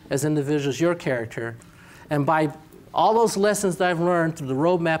you as individuals, your character. And by all those lessons that I've learned through the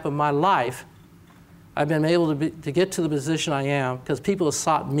roadmap of my life, I've been able to get to the position I am because people have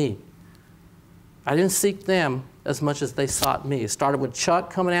sought me. I didn't seek them as much as they sought me. It started with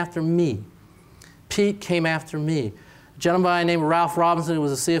Chuck coming after me. Pete came after me. A gentleman by the name of Ralph Robinson, who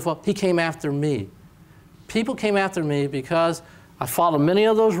was a CFO, he came after me. People came after me because I followed many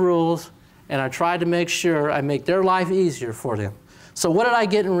of those rules, and I tried to make sure I make their life easier for them. So what did I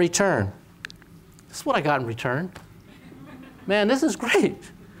get in return? This is what I got in return. Man, this is great.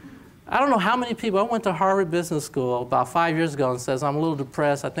 I don't know how many people, I went to Harvard Business School about 5 years ago and says, I'm a little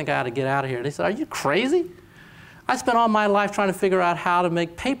depressed, I think I ought to get out of here. They said, are you crazy? I spent all my life trying to figure out how to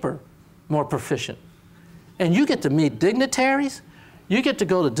make paper more proficient. And you get to meet dignitaries, you get to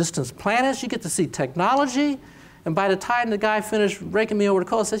go to distant planets, you get to see technology, and by the time the guy finished raking me over the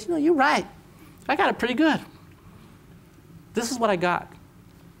coals, says, you're right, I got it pretty good. This is what I got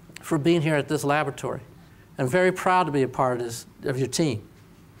for being here at this laboratory. I'm very proud to be a part of your team,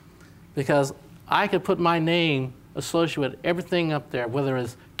 because I could put my name associated with everything up there, whether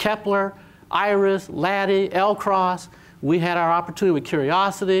it's Kepler, IRIS, LADDI, L-Cross. We had our opportunity with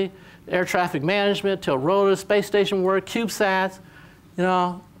Curiosity, air traffic management, Tiltrotor, space station work, CubeSats.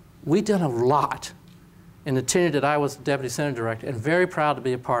 We did a lot in the tenure that I was the Deputy Center Director, and very proud to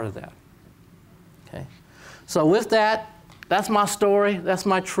be a part of that. Okay. So with that, that's my story, that's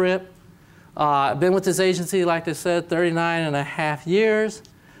my trip. I've been with this agency, like I said, 39.5 years.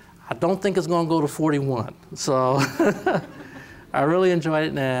 I don't think it's going to go to 41. So I really enjoyed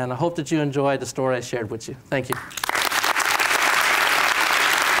it, and I hope that you enjoyed the story I shared with you. Thank you.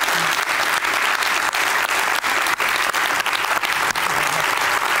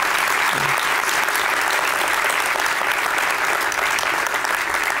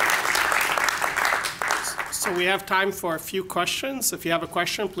 So we have time for a few questions. If you have a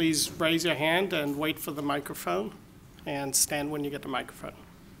question, please raise your hand and wait for the microphone, and stand when you get the microphone.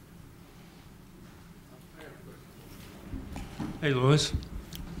 Hey, Louis.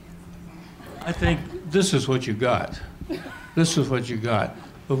 I think this is what you got. This is what you got.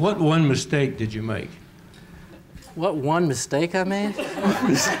 But what one mistake did you make? What one mistake I made?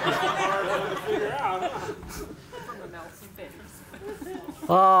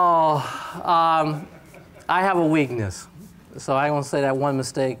 I have a weakness. So I won't say that one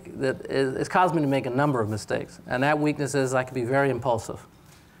mistake. It's caused me to make a number of mistakes. And that weakness is I can be very impulsive.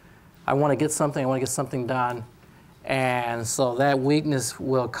 I want to get something, I want to get something done. And so that weakness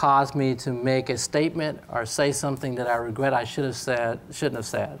will cause me to make a statement or say something that I regret I shouldn't have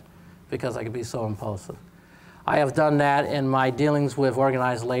said, because I could be so impulsive. I have done that in my dealings with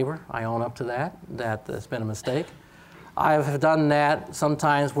organized labor. I own up to that it's been a mistake. I have done that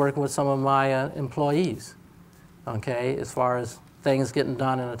sometimes working with some of my employees, okay, as far as things getting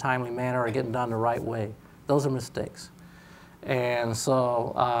done in a timely manner or getting done the right way. Those are mistakes. And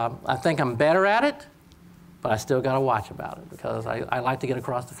so I think I'm better at it, but I still got to watch about it because I like to get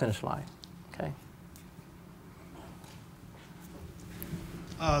across the finish line, okay?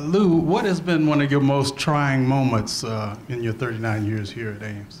 Lou, what has been one of your most trying moments in your 39 years here at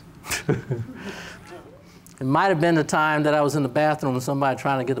Ames? It might have been the time that I was in the bathroom with somebody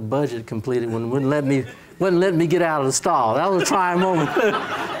trying to get a budget completed when wouldn't let me get out of the stall. That was a trying moment.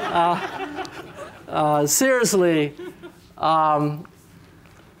 Seriously,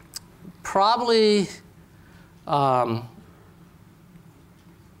 probably,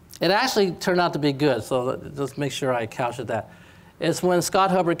 it actually turned out to be good, so let's make sure I couch it that. It's when Scott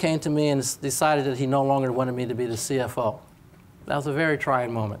Hubbard came to me and decided that he no longer wanted me to be the CFO. That was a very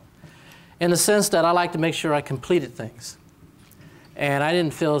trying moment, in the sense that I like to make sure I completed things. And I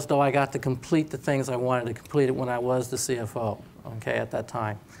didn't feel as though I got to complete the things I wanted to complete it when I was the CFO, okay, at that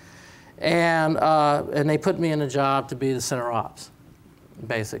time. And they put me in a job to be the center ops,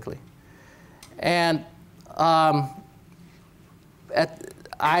 basically. And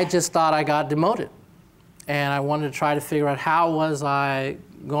I just thought I got demoted. And I wanted to try to figure out how was I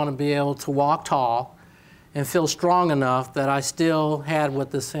going to be able to walk tall and feel strong enough that I still had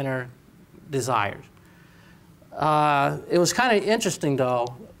what the center desired. It was kind of interesting, though,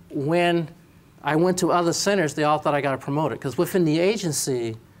 when I went to other centers, they all thought I got promoted, because within the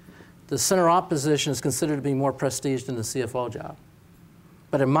agency, the center op position is considered to be more prestige than the CFO job.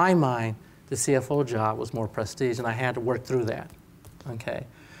 But in my mind, the CFO job was more prestige, and I had to work through that. Okay,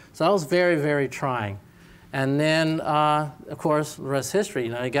 so that was very, very trying. And then, of course, the rest is history.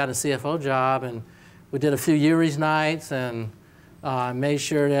 You know, I got a CFO job, and we did a few URI's nights, and made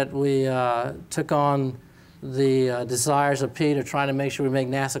sure that we took on the desires of Pete of trying to make sure we make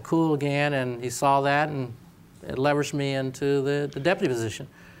NASA cool again, and he saw that, and it leveraged me into the deputy position.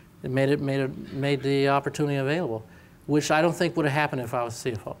 It made the opportunity available, which I don't think would have happened if I was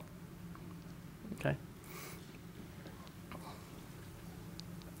CFO. Okay.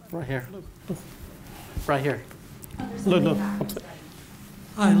 Right here. Right here.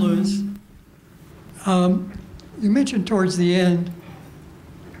 Hi, Louis. You mentioned towards the end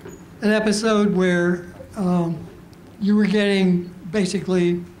an episode where you were getting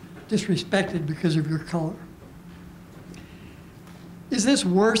basically disrespected because of your color. Is this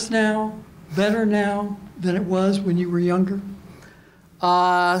worse now, better now than it was when you were younger?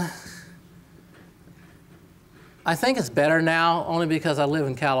 I think it's better now only because I live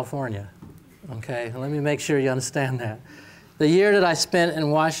in California. Okay, let me make sure you understand that. The year that I spent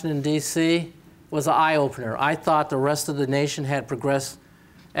in Washington, D.C. was an eye-opener. I thought the rest of the nation had progressed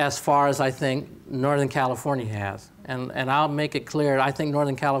as far as I think Northern California has. And I'll make it clear, I think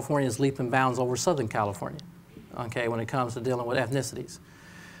Northern California is leap and bounds over Southern California, okay, when it comes to dealing with ethnicities.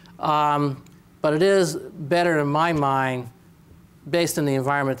 But it is better in my mind, based on the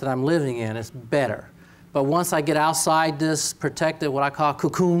environment that I'm living in, it's better. But once I get outside this protected, what I call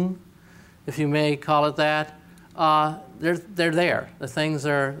cocoon, if you may call it that, they're there. The things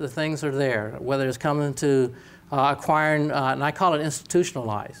are there. Whether it's coming to acquiring, and I call it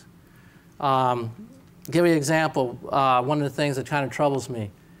institutionalized. Give you an example. One of the things that kind of troubles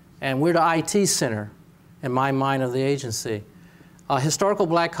me, and we're the IT center, in my mind, of the agency. Historical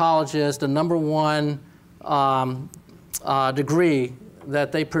black colleges, the #1 degree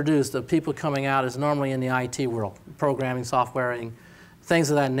that they produce, the people coming out, is normally in the IT world, programming, softwaring, things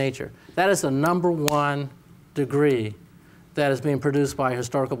of that nature. That is the #1 degree that is being produced by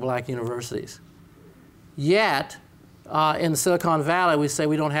historical black universities. Yet, in Silicon Valley, we say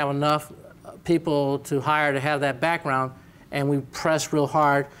we don't have enough people to hire to have that background, and we press real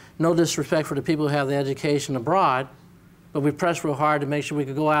hard. No disrespect for the people who have the education abroad, but we press real hard to make sure we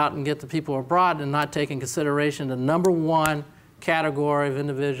could go out and get the people abroad and not take in consideration the #1 category of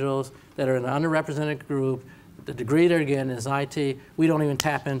individuals that are in an underrepresented group. The degree they're getting is IT. We don't even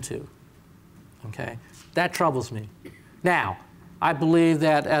tap into. Okay? That troubles me. Now, I believe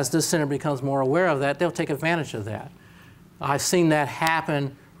that as this center becomes more aware of that, they'll take advantage of that. I've seen that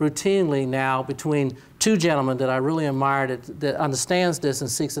happen routinely now between two gentlemen that I really admire that understands this and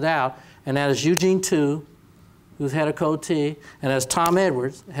seeks it out, and that is Eugene Tu, who's head of Code T, and that's Tom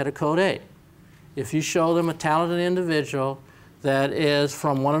Edwards, head of Code A. If you show them a talented individual that is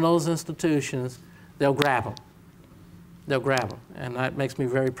from one of those institutions, they'll grab them. They'll grab them, and that makes me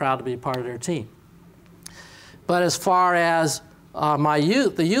very proud to be part of their team. But as far as my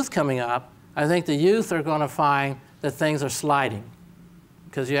youth, the youth coming up, I think the youth are going to find that things are sliding.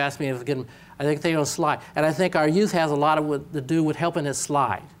 Because you asked me if getting, I think they're going to slide. And I think our youth has a lot to do with helping it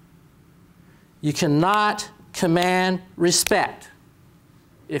slide. You cannot command respect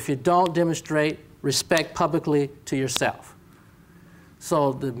if you don't demonstrate respect publicly to yourself.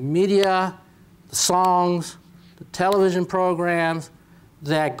 So the media, the songs, the television programs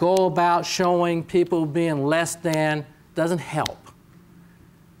that go about showing people being less than doesn't help.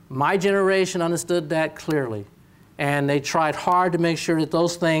 My generation understood that clearly. And they tried hard to make sure that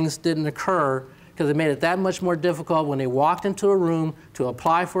those things didn't occur, because it made it that much more difficult when they walked into a room to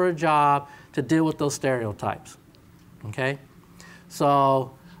apply for a job to deal with those stereotypes. Okay?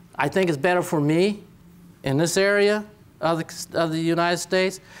 So I think it's better for me in this area of the United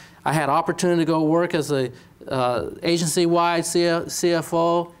States. I had opportunity to go work as a agency-wide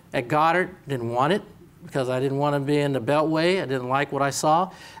CFO at Goddard. Didn't want it because I didn't want to be in the Beltway. I didn't like what I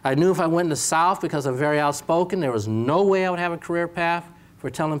saw. I knew if I went in the South, because I'm very outspoken, there was no way I would have a career path for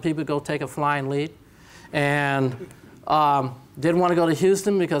telling people to go take a flying lead. And didn't want to go to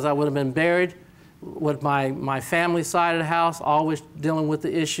Houston because I would have been buried with my family side of the house, always dealing with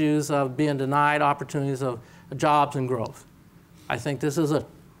the issues of being denied opportunities of jobs and growth. I think this is a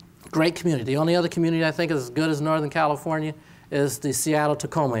great community. The only other community I think is as good as Northern California is the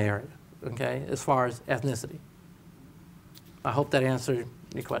Seattle-Tacoma area, okay, as far as ethnicity. I hope that answered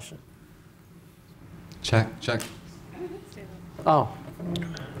your question. Check. Oh.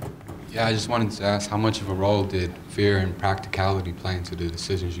 Yeah, I just wanted to ask, how much of a role did fear and practicality play into the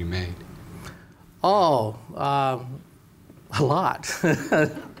decisions you made? Oh, a lot.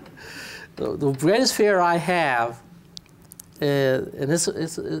 The greatest fear I have,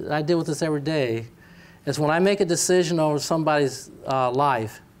 and I deal with this every day, is when I make a decision over somebody's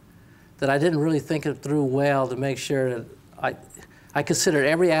life that I didn't really think it through well to make sure that I considered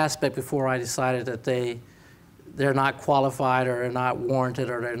every aspect before I decided that they're not qualified or they're not warranted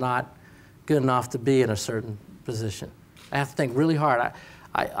or they're not good enough to be in a certain position. I have to think really hard.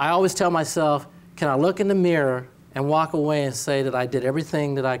 I always tell myself, can I look in the mirror and walk away and say that I did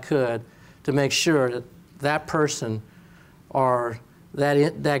everything that I could to make sure that that person or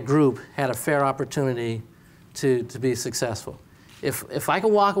that group had a fair opportunity to be successful. If I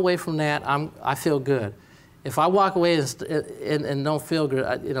can walk away from that, I feel good. If I walk away and don't feel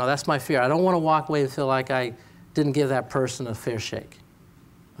good, you know, that's my fear. I don't want to walk away and feel like I didn't give that person a fair shake.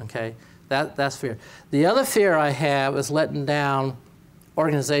 Okay, that's fear. The other fear I have is letting down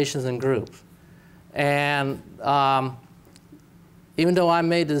organizations and groups. And even though I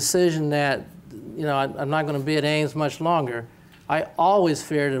made the decision that, you know, I'm not going to be at Ames much longer, I always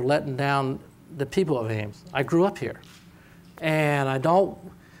feared of letting down the people of Ames. I grew up here. And I don't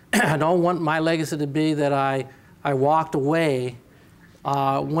want my legacy to be that I walked away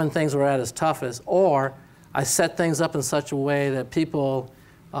when things were at its toughest, or I set things up in such a way that people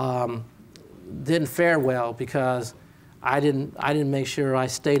didn't fare well because I didn't make sure I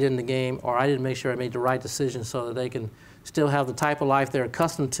stayed in the game, or I didn't make sure I made the right decision so that they can still have the type of life they're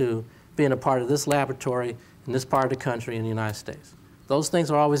accustomed to being a part of this laboratory in this part of the country in the United States. Those things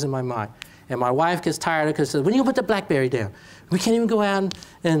are always in my mind. And my wife gets tired of it because she says, when are you going to put the BlackBerry down? We can't even go out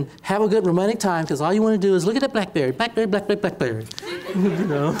and have a good romantic time because all you want to do is look at that BlackBerry, BlackBerry, BlackBerry, BlackBerry. You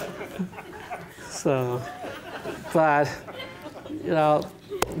know? So, but, you know,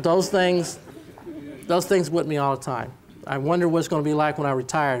 those things with me all the time. I wonder what it's going to be like when I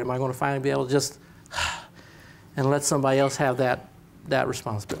retire. Am I going to finally be able to just and let somebody else have that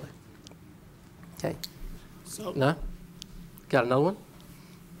responsibility? Okay. So, no? Got another one?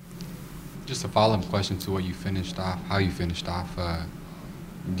 Just a follow-up question to what you finished off, how you finished off.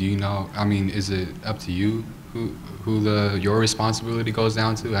 Do you know, I mean, is it up to you who your responsibility goes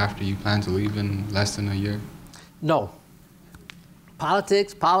down to after you plan to leave in less than a year? No.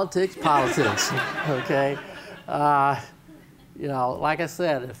 Politics, politics, politics, okay? You know, like I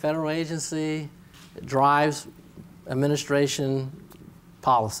said, a federal agency drives administration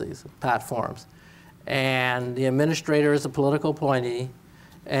policies, platforms. And the administrator is a political appointee,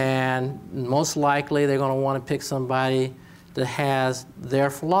 and most likely they're going to want to pick somebody that has their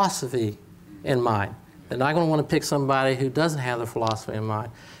philosophy in mind. They're not going to want to pick somebody who doesn't have their philosophy in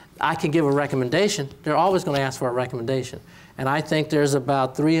mind. I can give a recommendation. They're always going to ask for a recommendation. And I think there's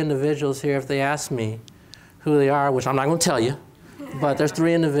about 3 individuals here, if they ask me who they are, which I'm not going to tell you, but there's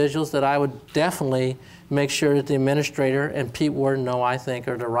 3 individuals that I would definitely make sure that the administrator and Pete Worden know I think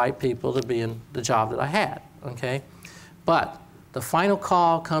are the right people to be in the job that I had, okay? But the final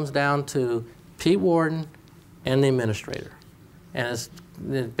call comes down to Pete Worden and the administrator. And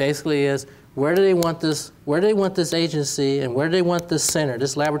it basically is, where do they want this agency and where do they want this center,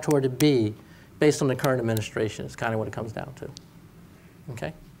 this laboratory to be based on the current administration is kind of what it comes down to,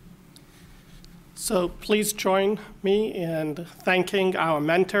 okay? So please join me in thanking our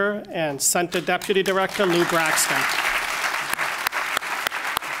mentor and Center Deputy Director, Lou Braxton.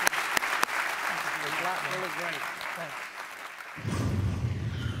 Really great. Thanks.